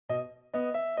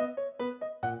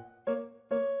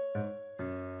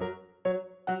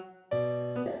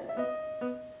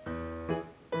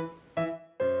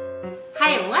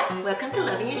everyone, welcome to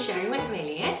Loving and Sharing with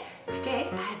Millian. Today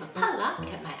I have a potluck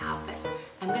at my office.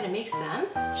 I'm going to make some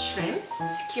shrimp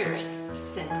skewers.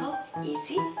 Simple,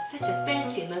 easy, such a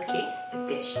fancy looking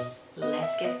dish.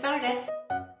 Let's get started.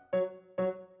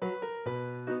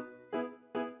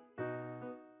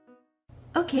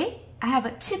 Okay, I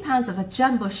have 2 pounds of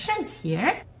jumbo shrimps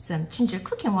here, some ginger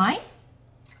cooking wine,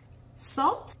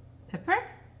 salt, pepper,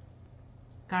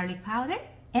 garlic powder,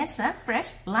 and some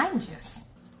fresh lime juice.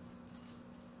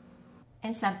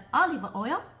 And some olive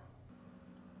oil,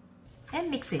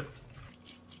 and mix it.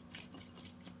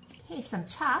 Okay, some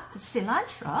chopped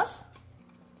cilantros,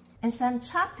 and some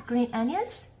chopped green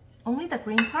onions, only the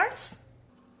green parts.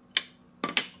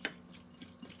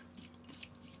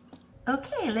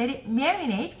 Okay, let it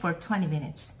marinate for 20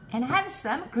 minutes. And I have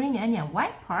some green onion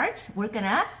white parts. We're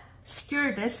gonna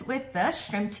skewer this with the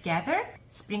shrimp together.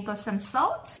 Sprinkle some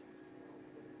salt,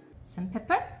 some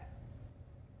pepper,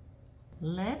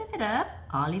 little bit of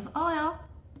olive oil.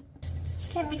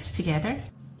 Okay, mix together.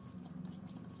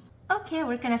 Okay,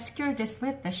 we're gonna skewer this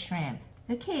with the shrimp.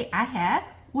 Okay, I have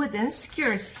wooden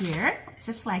skewers here,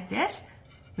 just like this.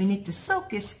 We need to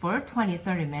soak this for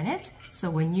 20-30 minutes,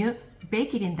 so when you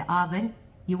bake it in the oven,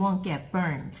 you won't get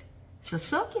burned. So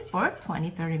soak it for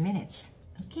 20-30 minutes.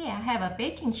 Okay, I have a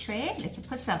baking tray. Let's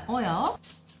put some oil.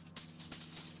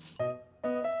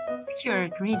 Skewer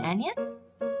green onion,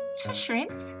 2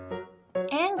 shrimps,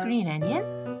 and green onion,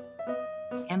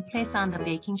 and place on the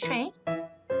baking tray. There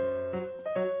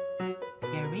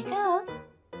we go.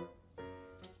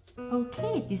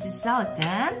 Okay, this is all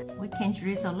done. We can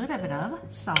drizzle a little bit of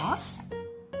sauce.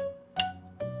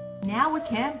 Now we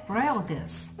can broil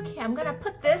this. Okay, I'm gonna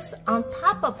put this on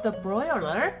top of the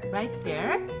broiler right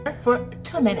there for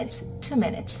 2 minutes. 2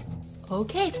 minutes.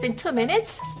 Okay, it's been 2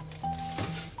 minutes.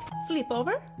 Flip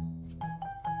over.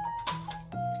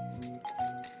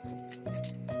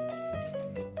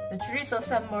 Drizzle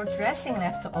some more dressing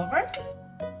left over.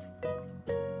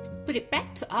 Put it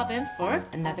back to oven for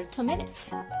another 2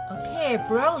 minutes. Okay,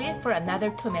 broil it for another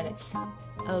 2 minutes.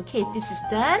 Okay, this is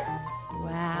done.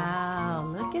 Wow,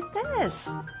 look at this.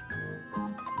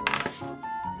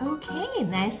 Okay,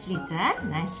 nicely done,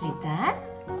 nicely done.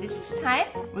 This is time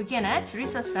we're gonna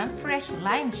drizzle some fresh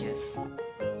lime juice.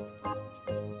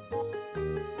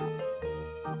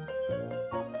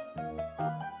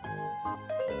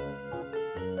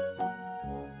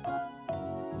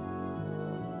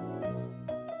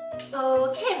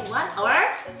 Okay,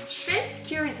 our shrimp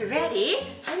skewer is ready.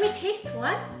 Let me taste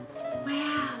one.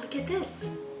 Wow, look at this.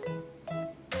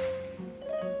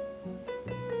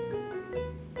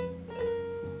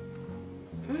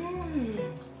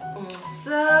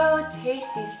 So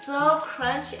tasty, so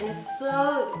crunchy, and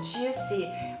so juicy.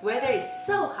 Whether it's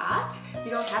so hot,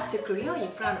 you don't have to grill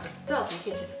in front of the stove.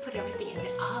 You can just put everything in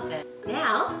the oven.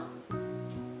 Now,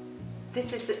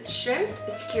 this is shrimp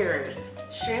skewers.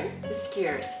 Shrimp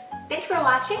skewers. Thank you for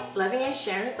watching, loving and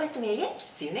sharing with Millian.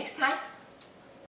 See you next time.